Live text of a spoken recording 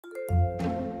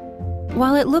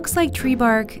While it looks like tree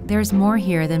bark, there's more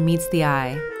here than meets the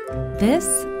eye. This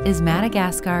is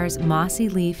Madagascar's mossy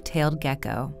leaf-tailed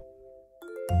gecko.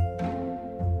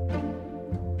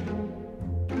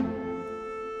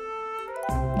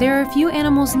 There are few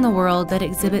animals in the world that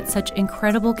exhibit such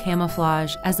incredible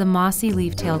camouflage as a mossy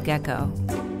leaf-tailed gecko.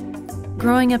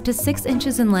 Growing up to 6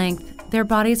 inches in length, their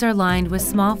bodies are lined with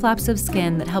small flaps of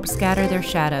skin that help scatter their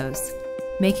shadows,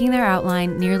 making their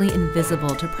outline nearly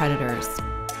invisible to predators.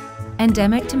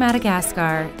 Endemic to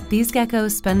Madagascar, these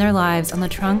geckos spend their lives on the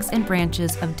trunks and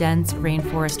branches of dense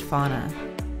rainforest fauna.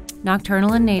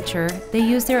 Nocturnal in nature, they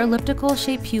use their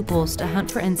elliptical-shaped pupils to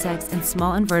hunt for insects and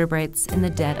small invertebrates in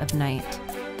the dead of night.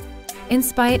 In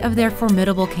spite of their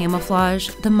formidable camouflage,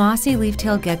 the mossy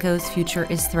leaf-tailed gecko's future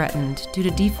is threatened due to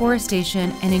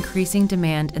deforestation and increasing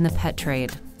demand in the pet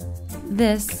trade.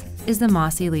 This is the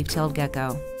mossy leaf-tailed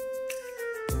gecko.